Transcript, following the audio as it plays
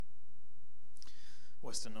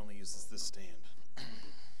Weston only uses this stand.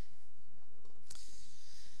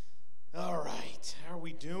 All right, how are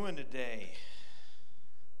we doing today?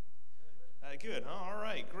 Good, huh? All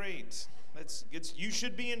right, great. You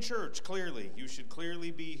should be in church, clearly. You should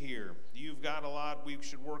clearly be here. You've got a lot we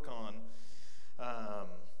should work on.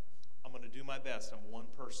 I'm going to do my best. I'm one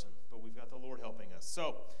person, but we've got the Lord helping us.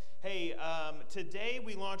 So, hey, today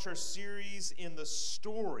we launch our series in the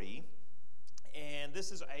story, and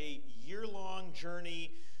this is a year-long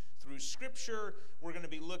journey through Scripture. We're going to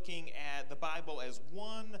be looking at the Bible as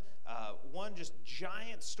one just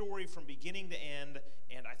giant story from beginning to end,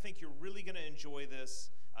 and I think you're really going to enjoy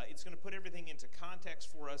this. It's going to put everything into context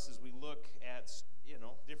for us as we look at,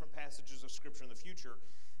 different passages of Scripture in the future.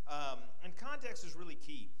 And context is really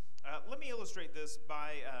key. Let me illustrate this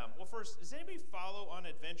by, first, does anybody follow On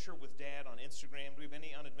Adventure with Dad on Instagram? Do we have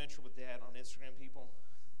any On Adventure with Dad on Instagram people?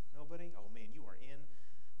 Nobody? Oh, man, you are in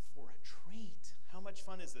for a treat. How much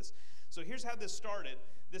fun is this? So here's how this started.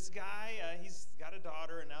 This guy, he's got a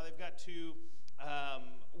daughter, and now they've got two,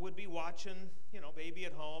 would be watching, baby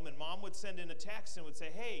at home, and mom would send in a text and would say,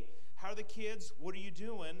 hey, how are the kids? What are you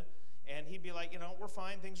doing? And he'd be like, we're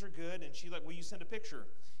fine, things are good. And she's like, will you send a picture?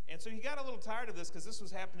 And so he got a little tired of this because this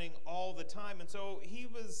was happening all the time. And so he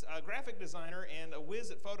was a graphic designer and a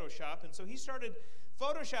whiz at Photoshop. And so he started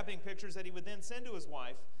photoshopping pictures that he would then send to his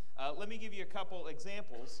wife. Let me give you a couple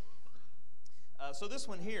examples. So this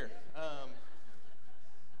one here,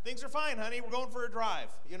 things are fine, honey. We're going for a drive.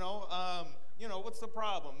 What's the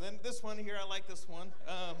problem? Then this one here, I like this one.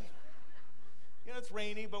 It's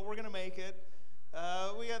rainy, but we're going to make it.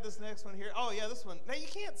 We got this next one here. Oh, yeah, this one. Now, you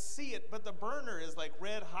can't see it, but the burner is like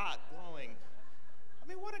red hot glowing. I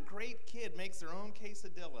mean, what a great kid makes their own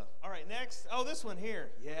quesadilla. All right, next. Oh, this one here.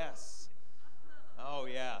 Yes. Oh,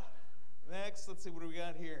 yeah. Next, let's see, what do we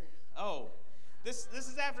got here? Oh, this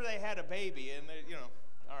is after they had a baby, and,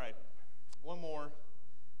 all right. One more.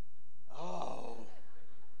 Oh,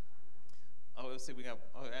 let's see,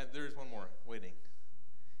 there's one more waiting.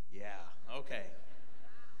 Yeah, okay.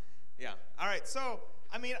 Yeah. All right. So,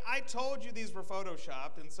 I told you these were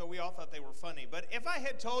photoshopped, and so we all thought they were funny. But if I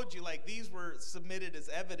had told you, these were submitted as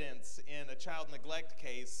evidence in a child neglect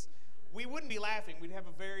case, we wouldn't be laughing. We'd have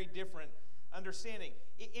a very different understanding.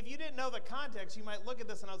 If you didn't know the context, you might look at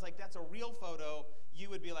this, and I was like, that's a real photo. You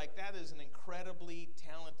would be like, that is an incredibly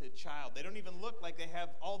talented child. They don't even look like they have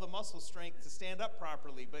all the muscle strength to stand up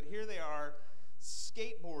properly, but here they are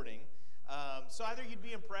skateboarding. So either you'd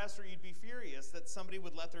be impressed or you'd be furious that somebody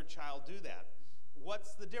would let their child do that.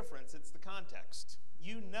 What's the difference? It's the context.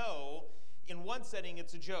 In one setting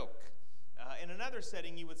it's a joke. In another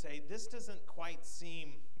setting you would say, this doesn't quite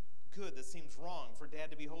seem good. This seems wrong for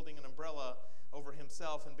dad to be holding an umbrella over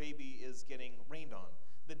himself and baby is getting rained on.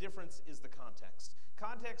 The difference is the context.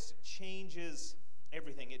 Context changes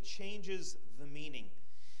everything. It changes the meaning.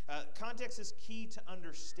 Context is key to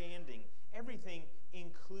understanding everything,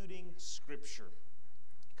 including Scripture.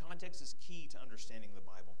 Context is key to understanding the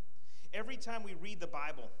Bible. Every time we read the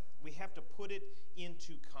Bible, we have to put it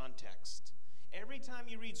into context. Every time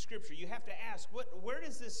you read Scripture, you have to ask, where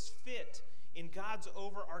does this fit in God's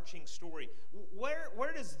overarching story?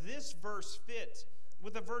 Where does this verse fit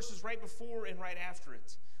with the verses right before and right after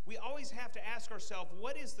it? We always have to ask ourselves,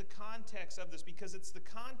 what is the context of this? Because it's the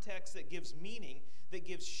context that gives meaning, that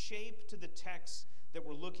gives shape to the text that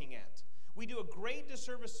we're looking at. We do a great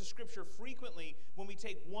disservice to Scripture frequently when we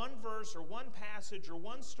take one verse or one passage or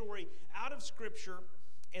one story out of Scripture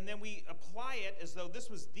and then we apply it as though this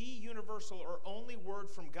was the universal or only word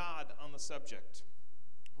from God on the subject.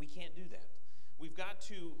 We can't do that. We've got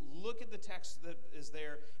to look at the text that is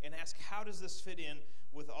there and ask, how does this fit in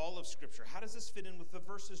with all of Scripture? How does this fit in with the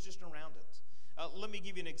verses just around it? Let me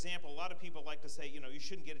give you an example. A lot of people like to say, you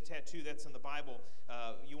shouldn't get a tattoo. That's in the Bible.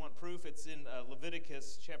 You want proof? It's in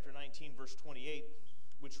Leviticus chapter 19, verse 28,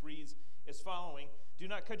 which reads as following, do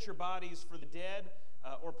not cut your bodies for the dead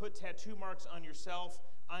or put tattoo marks on yourself.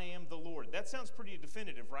 I am the Lord. That sounds pretty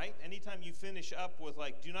definitive, right? Anytime you finish up with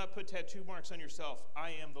do not put tattoo marks on yourself.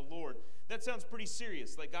 I am the Lord. That sounds pretty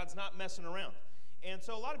serious, like God's not messing around. And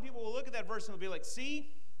so a lot of people will look at that verse and will be like, see?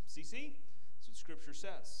 That's what Scripture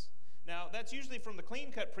says. Now, that's usually from the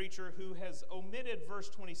clean-cut preacher who has omitted verse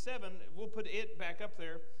 27. We'll put it back up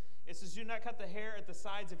there. It says, do not cut the hair at the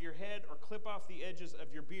sides of your head or clip off the edges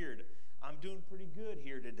of your beard. I'm doing pretty good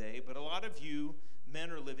here today, but a lot of you men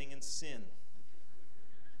are living in sin.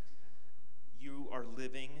 You are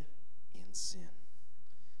living in sin.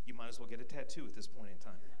 You might as well get a tattoo at this point in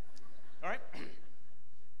time. All right?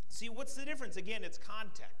 See, what's the difference? Again, it's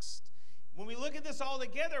context. When we look at this all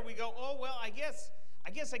together, we go, oh, well, I guess I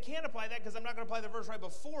guess I can't apply that because I'm not going to apply the verse right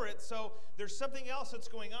before it. So there's something else that's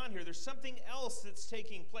going on here. There's something else that's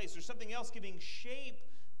taking place. There's something else giving shape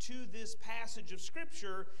to this passage of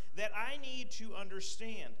Scripture that I need to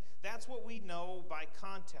understand. That's what we know by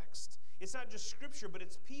context. It's not just Scripture, but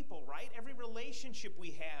it's people, right? Every relationship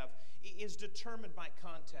we have is determined by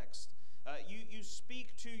context. You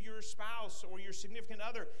speak to your spouse or your significant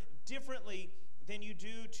other differently than you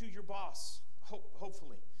do to your boss,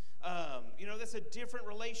 hopefully. That's a different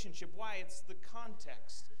relationship. Why? It's the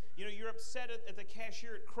context. You're upset at the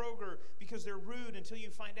cashier at Kroger because they're rude until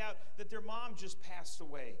you find out that their mom just passed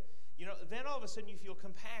away. Then all of a sudden you feel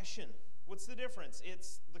compassion. What's the difference?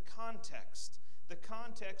 It's the context. The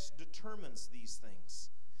context determines these things.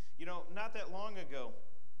 Not that long ago,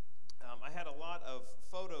 I had a lot of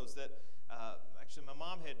photos that actually my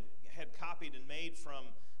mom had copied and made from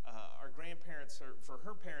our grandparents for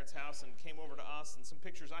her parents' house and came over to us, and some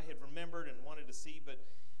pictures I had remembered and wanted to see, but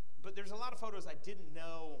there's a lot of photos I didn't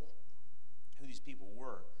know who these people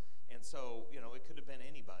were. And so, it could have been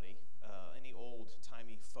anybody, any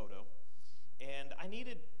old-timey photo. And I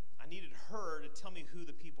needed her to tell me who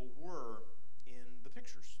the people were in the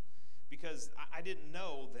pictures, because I didn't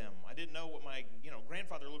know them. I didn't know what my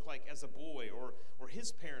grandfather looked like as a boy, or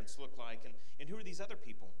his parents looked like, and who are these other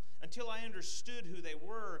people. Until I understood who they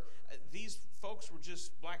were, these folks were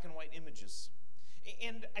just black and white images.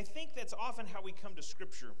 And I think that's often how we come to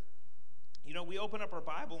Scripture. We open up our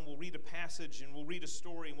Bible and we'll read a passage and we'll read a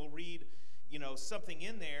story and we'll read, something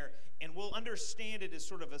in there, and we'll understand it as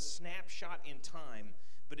sort of a snapshot in time,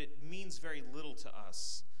 but it means very little to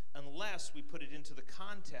us unless we put it into the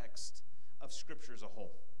context of Scripture as a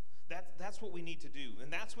whole. That's what we need to do,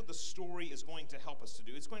 and that's what the story is going to help us to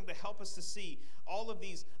do. It's going to help us to see all of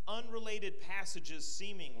these unrelated passages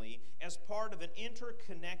seemingly as part of an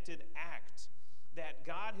interconnected act that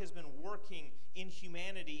God has been working in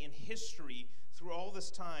humanity, in history, through all this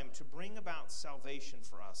time to bring about salvation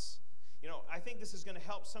for us. I think this is going to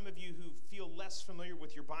help some of you who feel less familiar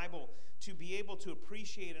with your Bible to be able to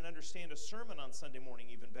appreciate and understand a sermon on Sunday morning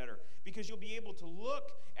even better, because you'll be able to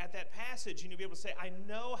look at that passage and you'll be able to say, I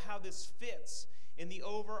know how this fits in the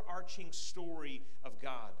overarching story of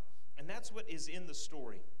God. And that's what is in the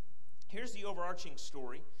story. Here's the overarching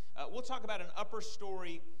story. We'll talk about an upper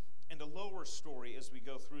story and a lower story as we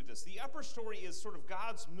go through this. The upper story is sort of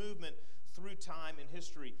God's movement through time and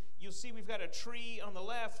history. You'll see we've got a tree on the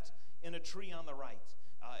left and a tree on the right.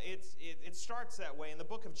 It starts that way in the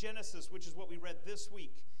book of Genesis, which is what we read this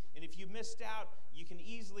week. And if you missed out, you can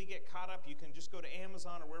easily get caught up. You can just go to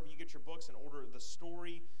Amazon or wherever you get your books and order the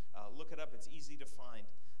story. Look it up. It's easy to find.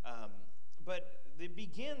 But it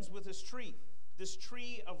begins with this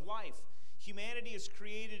tree of life. Humanity is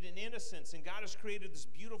created in innocence, and God has created this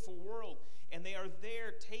beautiful world, and they are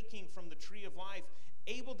there taking from the tree of life,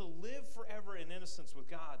 able to live forever in innocence with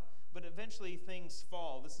God. But eventually things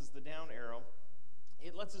fall. This is the down arrow.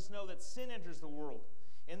 It lets us know that sin enters the world.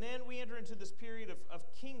 And then we enter into this period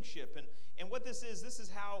of kingship. And what this is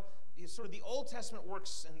how sort of the Old Testament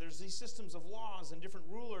works, and there's these systems of laws and different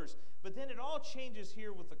rulers. But then it all changes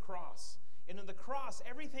here with the cross. And in the cross,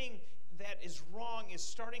 everything that is wrong is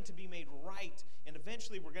starting to be made right. And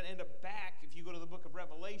eventually we're going to end up back, if you go to the book of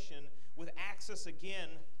Revelation, with access again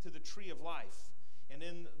to the tree of life. And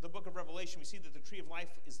in the book of Revelation, we see that the tree of life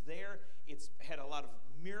is there. It's had a lot of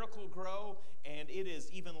miracle grow, and it is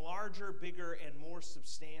even larger, bigger, and more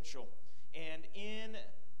substantial. And in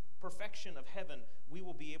perfection of heaven, we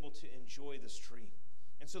will be able to enjoy this tree.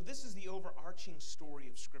 And so this is the overarching story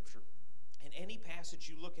of Scripture. And any passage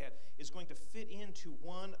you look at is going to fit into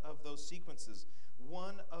one of those sequences,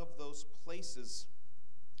 one of those places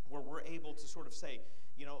where we're able to sort of say,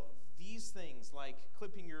 these things like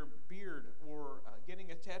clipping your beard or getting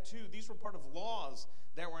a tattoo, these were part of laws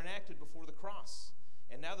that were enacted before the cross.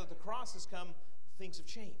 And now that the cross has come, things have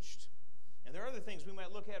changed. And there are other things we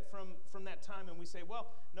might look at from that time, and we say, well,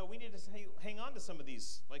 no, we need to hang on to some of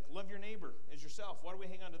these, like love your neighbor as yourself. Why do we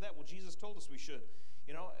hang on to that? Well, Jesus told us we should.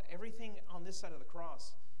 Everything on this side of the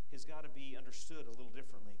cross has got to be understood a little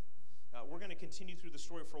differently. We're going to continue through the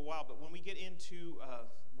story for a while, but when we get into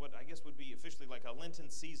what I guess would be officially like a Lenten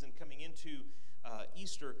season coming into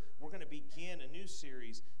Easter, we're going to begin a new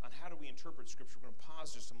series on how do we interpret Scripture. We're going to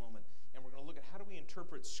pause just a moment, and we're going to look at how do we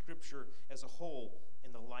interpret Scripture as a whole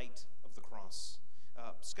in the light of the cross.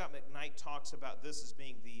 Scott McKnight talks about this as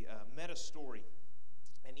being the meta story,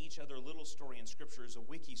 and each other little story in Scripture is a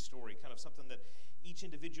wiki story, kind of something that each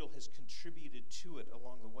individual has contributed to it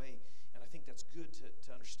along the way. And I think that's good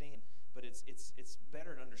to understand, but it's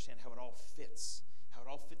better to understand how it all fits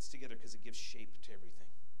together, because it gives shape to everything.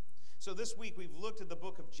 So this week we've looked at the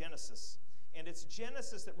book of Genesis, And it's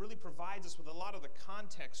Genesis that really provides us with a lot of the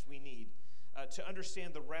context we need to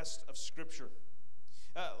understand the rest of Scripture.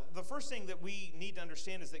 The first thing that we need to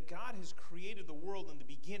understand is that God has created the world in the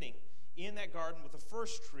beginning, in that garden with the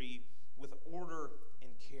first tree, with order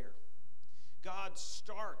and care. God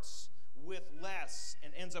starts with less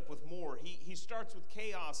and ends up with more. He starts with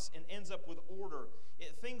chaos and ends up with order.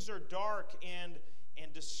 Things are dark and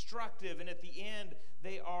destructive, and at the end,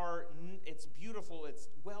 it's beautiful, it's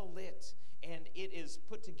well lit, and it is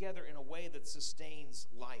put together in a way that sustains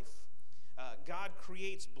life. God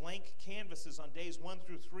creates blank canvases on days 1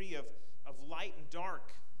 through 3 of light and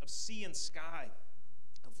dark, of sea and sky,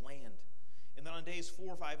 of land. And then on days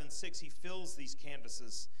 4, 5, and 6, he fills these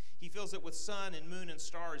canvases. He fills it with sun and moon and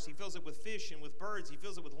stars. He fills it with fish and with birds. He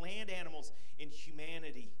fills it with land animals and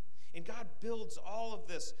humanity. And God builds all of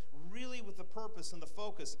this really with the purpose and the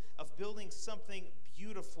focus of building something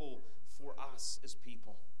beautiful for us as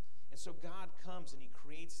people. And so God comes and he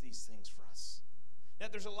creates these things for us. Now,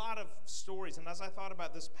 there's a lot of stories, and as I thought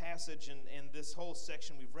about this passage and this whole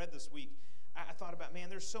section we've read this week, I thought about, man,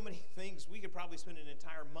 there's so many things. We could probably spend an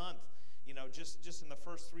entire month, just in the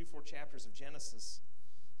first 3-4 chapters of Genesis.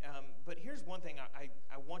 But here's one thing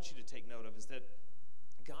I want you to take note of, is that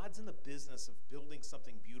God's in the business of building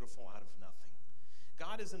something beautiful out of nothing.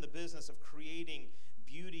 God is in the business of creating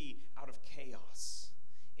beauty out of chaos.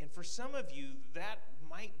 And for some of you, that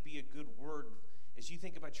might be a good word as you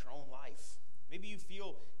think about your own life. Maybe you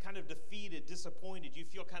feel kind of defeated, disappointed. You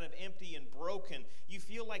feel kind of empty and broken. You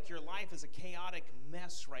feel like your life is a chaotic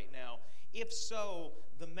mess right now. If so,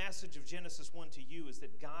 the message of Genesis 1 to you is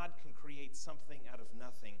that God can create something out of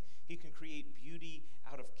nothing. He can create beauty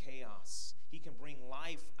out of chaos. He can bring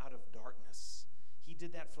life out of darkness. He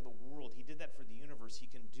did that for the world. He did that for the universe. He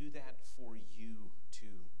can do that for you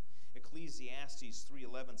too. Ecclesiastes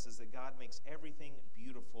 3:11 says that God makes everything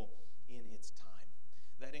beautiful in its time.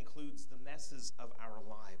 That includes the messes of our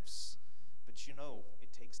lives. But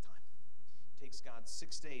it takes time. It takes God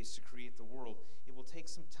 6 days to create the world. It will take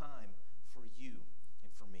some time for you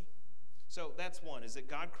and for me. So that's one, is that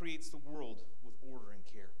God creates the world with order and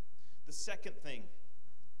care. The second thing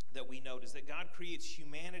that we note is that God creates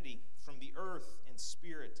humanity from the earth and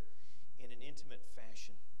spirit in an intimate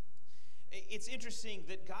fashion. It's interesting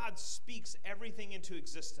that God speaks everything into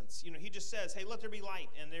existence. He just says, hey, let there be light,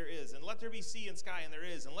 and there is. And let there be sea and sky, and there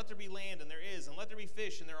is. And let there be land, and there is. And let there be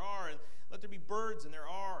fish, and there are. And let there be birds, and there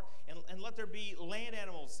are. And let there be land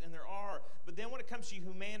animals, and there are. But then when it comes to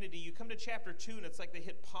humanity, you come to chapter 2, and it's like they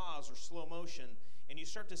hit pause or slow motion, and you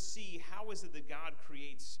start to see how is it that God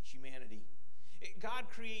creates humanity. God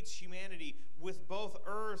creates humanity with both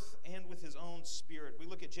earth and with his own spirit. We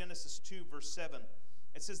look at Genesis 2, verse 7.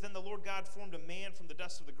 It says, then the Lord God formed a man from the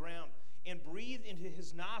dust of the ground and breathed into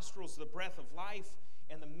his nostrils the breath of life,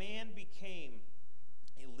 and the man became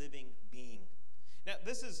a living being. Now,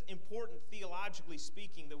 this is important theologically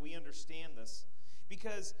speaking that we understand this,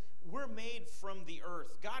 because we're made from the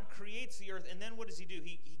earth. God creates the earth, and then what does he do?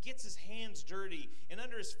 He gets his hands dirty, and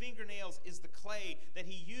under his fingernails is the clay that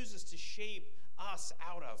he uses to shape us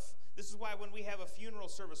out of. This is why when we have a funeral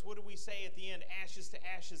service, what do we say at the end? Ashes to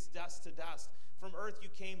ashes, dust to dust. From earth you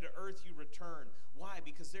came, to earth you return. Why?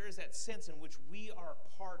 Because there is that sense in which we are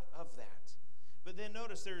part of that. But then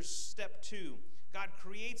notice there's step 2. God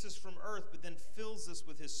creates us from earth, but then fills us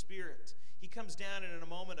with his spirit. He comes down and in a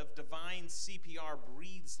moment of divine CPR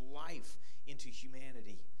breathes life into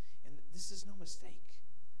humanity. And this is no mistake.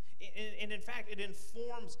 And in fact, it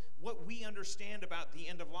informs what we understand about the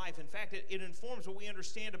end of life. In fact, it informs what we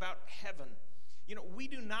understand about heaven. We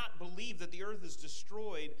do not believe that the earth is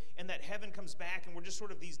destroyed and that heaven comes back and we're just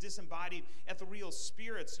sort of these disembodied ethereal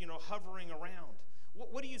spirits, hovering around.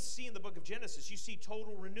 What do you see in the book of Genesis? You see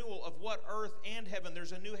total renewal of what? Earth and heaven.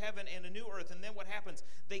 There's a new heaven and a new earth. And then what happens?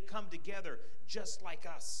 They come together just like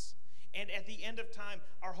us. And at the end of time,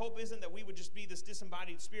 our hope isn't that we would just be this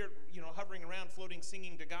disembodied spirit, hovering around, floating,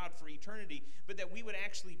 singing to God for eternity, but that we would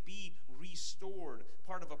actually be restored,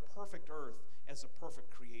 part of a perfect earth as a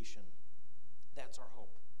perfect creation. That's our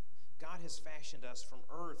hope. God has fashioned us from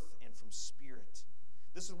earth and from spirit.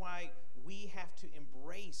 This is why we have to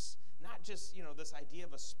embrace not just, this idea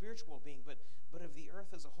of a spiritual being, but of the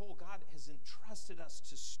earth as a whole. God has entrusted us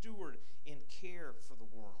to steward and care for the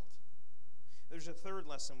world. There's a third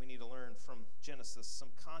lesson we need to learn from Genesis, some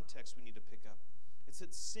context we need to pick up. It's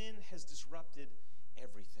that sin has disrupted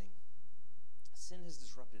everything. Sin has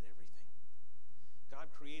disrupted everything. God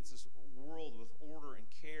creates this world with order and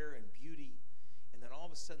care and beauty, and then all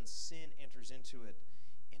of a sudden sin enters into it,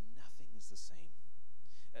 and nothing is the same.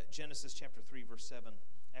 Genesis chapter 3, verse 7,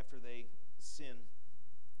 after they sin,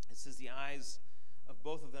 it says, the eyes of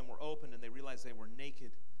both of them were opened, and they realized they were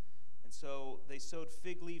naked. And so they sewed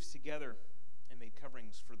fig leaves together and made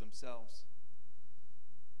coverings for themselves.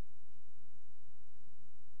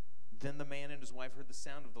 Then the man and his wife heard the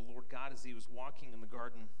sound of the Lord God as he was walking in the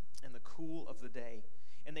garden in the cool of the day.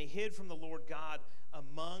 And they hid from the Lord God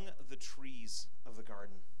among the trees of the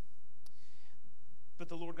garden. But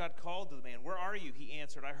the Lord God called to the man, "Where are you?" He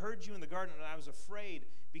answered, "I heard you in the garden, and I was afraid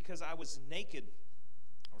because I was naked,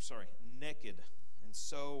 and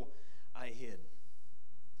so I hid."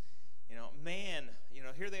 Man,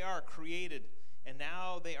 here they are created, and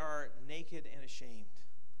now they are naked and ashamed.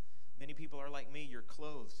 Many people are like me, you're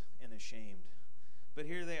clothed and ashamed. But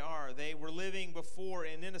here they are. They were living before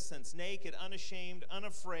in innocence, naked, unashamed,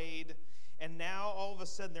 unafraid, and now all of a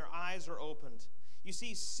sudden their eyes are opened. You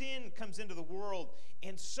see, sin comes into the world,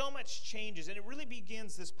 and so much changes, and it really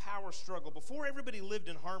begins this power struggle. Before everybody lived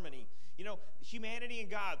in harmony, humanity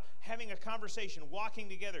and God having a conversation, walking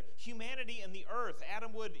together. Humanity and the earth.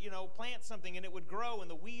 Adam would, plant something, and it would grow,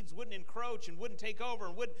 and the weeds wouldn't encroach and wouldn't take over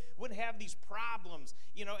and wouldn't have these problems,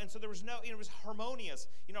 and so there was it was harmonious.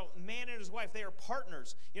 Man and his wife, they are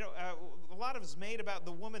partners. A lot of us made about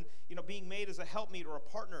the woman, being made as a helpmeet or a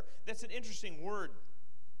partner. That's an interesting word.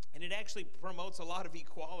 And it actually promotes a lot of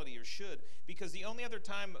equality, or should, because the only other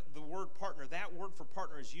time the word partner, that word for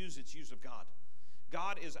partner is used, it's used of God.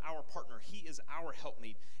 God is our partner. He is our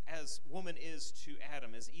helpmeet, as woman is to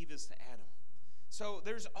Adam, as Eve is to Adam. So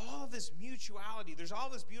there's all this mutuality. There's all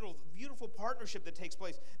this beautiful partnership that takes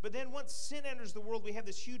place. But then once sin enters the world, we have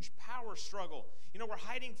this huge power struggle. We're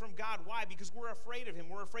hiding from God. Why? Because we're afraid of him.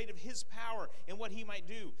 We're afraid of his power and what he might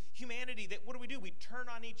do. Humanity, what do? We turn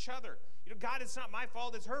on each other. God, it's not my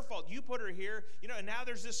fault. It's her fault. You put her here. And now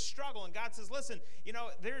there's this struggle. And God says, listen,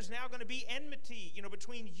 there's now going to be enmity,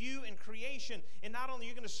 between you and creation. And not only are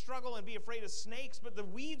you going to struggle and be afraid of snakes, but the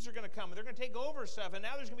weeds are going to come, and they're going to take over stuff. And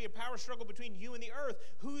now there's going to be a power struggle between you and the earth.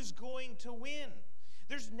 Who's going to win?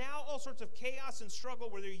 There's now all sorts of chaos and struggle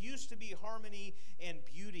where there used to be harmony and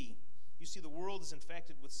beauty. You see, the world is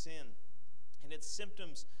infected with sin, and its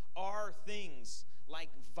symptoms are things like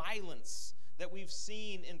violence that we've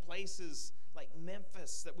seen in places like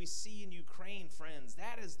Memphis, that we see in Ukraine, friends.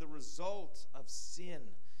 That is the result of sin.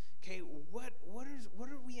 Okay, what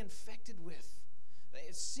are we infected with?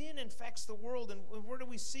 Sin infects the world, and what do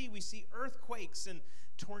we see? We see earthquakes and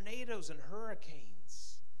tornadoes and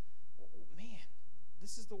hurricanes. Man,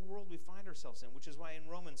 this is the world we find ourselves in, which is why in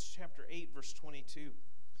Romans chapter 8, verse 22,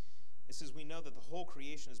 it says, "We know that the whole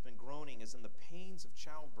creation has been groaning as in the pains of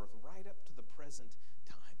childbirth right up to the present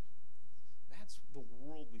time." That's the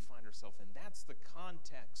world we find ourselves in. That's the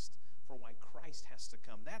context for why Christ has to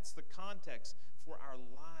come. That's the context for our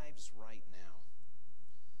lives right now.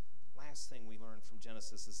 Last thing we learn from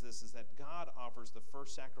Genesis is that God offers the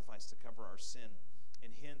first sacrifice to cover our sin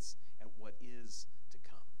and hints at what is to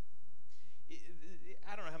come.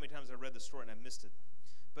 I don't know how many times I read the story and I missed it,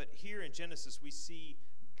 but here in Genesis we see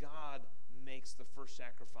God makes the first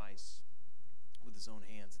sacrifice with his own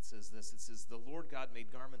hands. It says this, it says, "The Lord God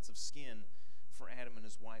made garments of skin for Adam and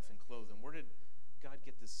his wife and clothed them." Where did God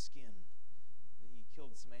get this skin? He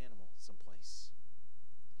killed some animal someplace.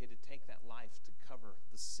 He had to take that life to cover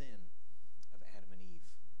the sin of Adam and Eve.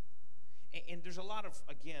 And there's a lot of,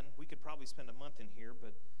 again, we could probably spend a month in here,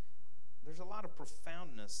 but there's a lot of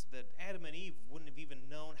profoundness that Adam and Eve wouldn't have even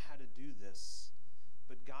known how to do this,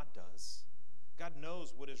 but God does. God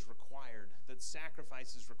knows what is required, that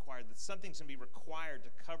sacrifice is required, that something's going to be required to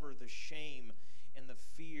cover the shame and the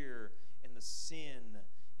fear and the sin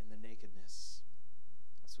and the nakedness.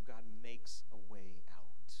 So God makes a way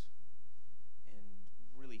out. And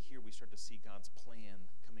really here we start to see God's plan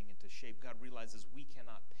coming into shape. God realizes we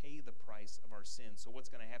cannot pay the price of our sin. So what's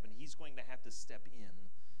going to happen? He's going to have to step in.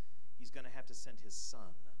 He's going to have to send his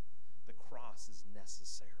son. The cross is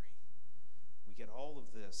necessary. We get all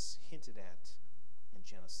of this hinted at in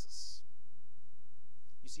Genesis.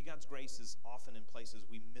 You see, God's grace is often in places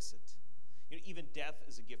we miss it. Even death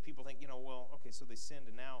is a gift. People think, okay, so they sinned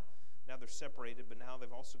and now they're separated, but now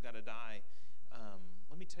they've also got to die.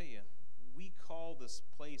 Let me tell you, we call this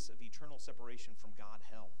place of eternal separation from God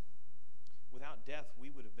hell. Without death, we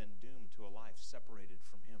would have been doomed to a life separated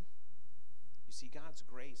from him. You see, God's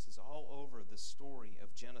grace is all over the story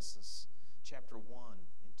of Genesis, chapter 1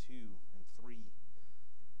 and 2 and 3.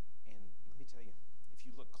 And let me tell you, if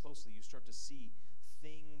you look closely, you start to see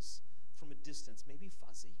things from a distance, maybe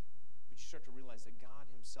fuzzy, but you start to realize that God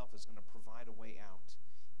himself is going to provide a way out,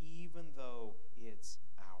 even though it's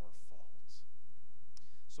our fault.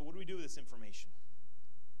 So what do we do with this information?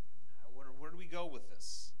 Where do we go with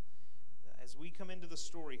this? as we come into the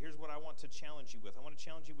story, here's what I want to challenge you with. I want to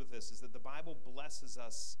challenge you with this, is that the Bible blesses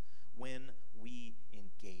us when we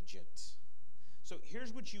engage it. So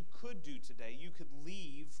here's what you could do today. You could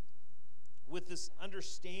leave with this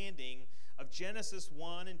understanding of Genesis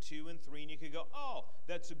 1 and 2 and 3, and you could go, oh,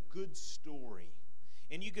 that's a good story.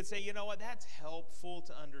 And you could say, you know what, that's helpful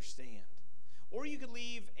to understand. Or you could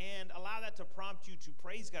leave and allow that to prompt you to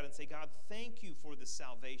praise God and say, God, thank you for this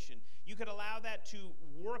salvation. You could allow that to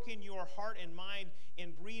work in your heart and mind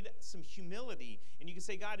and breed some humility. And you could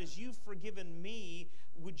say, God, as you've forgiven me,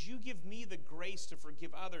 would you give me the grace to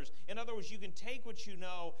forgive others? In other words, you can take what you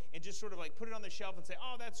know and just sort of like put it on the shelf and say,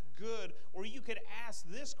 oh, that's good. Or you could ask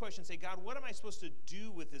this question, say, God, what am I supposed to do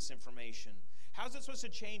with this information? How's it supposed to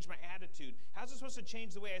change my attitude? How's it supposed to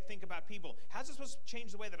change the way I think about people? How's it supposed to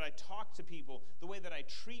change the way that I talk to people, the way that I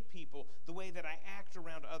treat people, the way that I act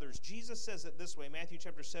around others? Jesus says it this way, Matthew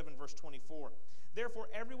chapter 7, verse 24. Therefore,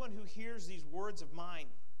 everyone who hears these words of mine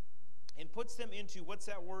and puts them into, what's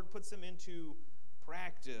that word? Puts them into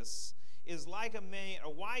practice, is like a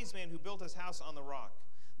wise man who built his house on the rock.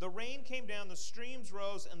 The rain came down, the streams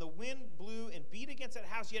rose, and the wind blew and beat against that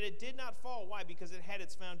house, yet it did not fall. Why? Because it had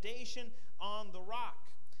its foundation on the rock.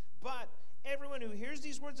 But everyone who hears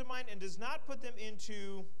these words of mine and does not put them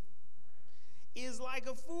into is like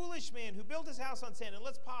a foolish man who built his house on sand. And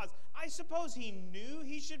let's pause. I suppose he knew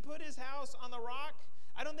he should put his house on the rock.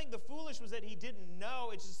 I don't think the foolish was that he didn't know,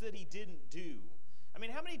 it's just that he didn't do. I mean,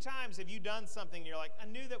 how many times have you done something and you're like, I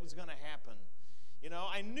knew that was going to happen? You know,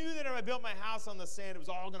 I knew that if I built my house on the sand, it was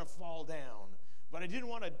all going to fall down. But I didn't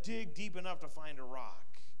want to dig deep enough to find a rock.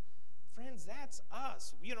 Friends, that's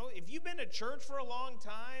us. You know, if you've been to church for a long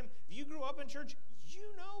time, if you grew up in church, you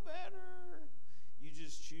know better. You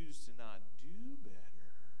just choose to not do better.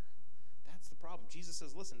 That's the problem. Jesus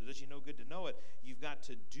says, listen, it does you no good to know it. You've got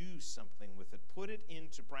to do something with it. Put it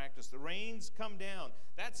into practice. The rains come down.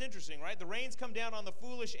 That's interesting, right? The rains come down on the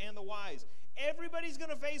foolish and the wise. Everybody's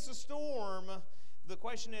going to face a storm. The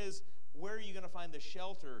question is, where are you going to find the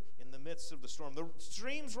shelter in the midst of the storm? The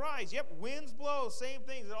streams rise. Yep, winds blow. Same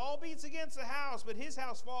things. It all beats against the house, but his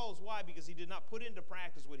house falls. Why? Because he did not put into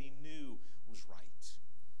practice what he knew was right.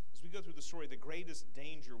 As we go through the story, the greatest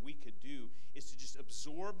danger we could do is to just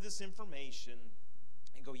absorb this information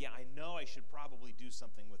and go, yeah, I know I should probably do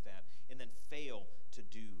something with that, and then fail to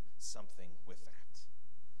do something with that.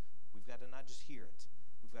 We've got to not just hear it.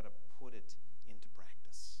 We've got to put it into practice.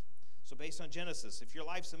 So based on Genesis, if your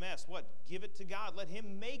life's a mess, what? Give it to God. Let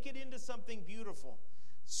him make it into something beautiful.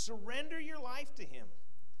 Surrender your life to him.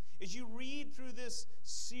 As you read through this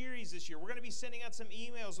series this year, we're going to be sending out some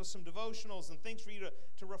emails with some devotionals and things for you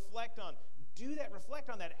to reflect on. Do that. Reflect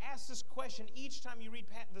on that. Ask this question each time you read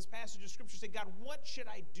this passage of Scripture. Say, God, what should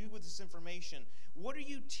I do with this information? What are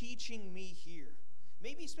you teaching me here?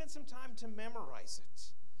 Maybe spend some time to memorize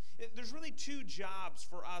it. There's really two jobs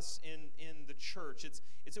for us in the church. It's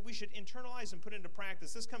that we should internalize and put into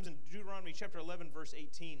practice. This comes in Deuteronomy chapter 11, verse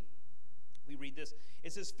 18. We read this.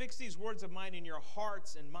 It says, fix these words of mine in your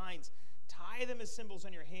hearts and minds. Tie them as symbols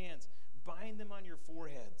on your hands. Bind them on your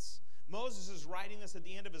foreheads. Moses is writing this at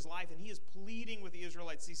the end of his life, and he is pleading with the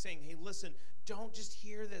Israelites. He's saying, hey, listen, don't just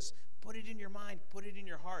hear this. Put it in your mind. Put it in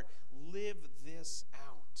your heart. Live this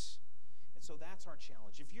out. And so that's our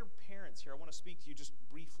challenge. If you're parents here, I want to speak to you just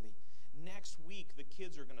briefly. Next week, the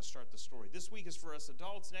kids are going to start the story. This week is for us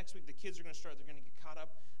adults. Next week, the kids are going to start. They're going to get caught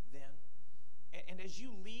up then. And as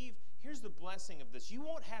you leave, here's the blessing of this. You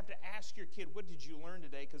won't have to ask your kid, what did you learn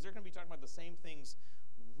today? Because they're going to be talking about the same things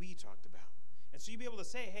we talked about. And so you'll be able to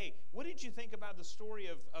say, hey, what did you think about the story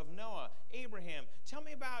of Noah, Abraham? Tell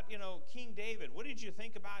me about, King David. What did you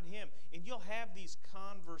think about him? And you'll have these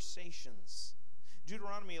conversations.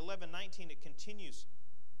 Deuteronomy 11:19, it continues.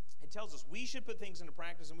 It tells us we should put things into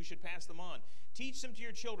practice and we should pass them on. Teach them to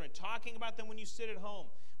your children, talking about them when you sit at home,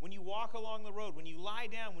 when you walk along the road, when you lie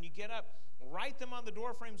down, when you get up. Write them on the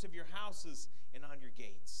doorframes of your houses and on your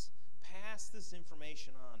gates. Pass this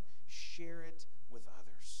information on. Share it with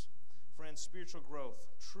others. Friends, spiritual growth,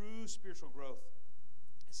 true spiritual growth,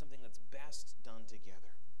 is something that's best done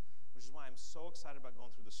together, which is why I'm so excited about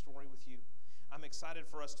going through the story with you. I'm excited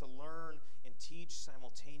for us to learn and teach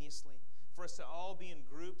simultaneously, for us to all be in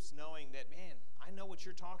groups knowing that, man, I know what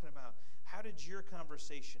you're talking about. How did your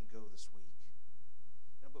conversation go this week?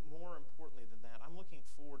 But more importantly than that, I'm looking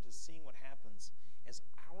forward to seeing what happens as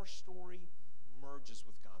our story merges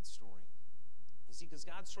with God's story. You see, because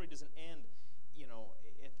God's story doesn't end,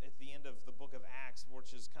 at the end of the book of Acts,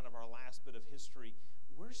 which is kind of our last bit of history.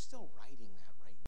 We're still writing that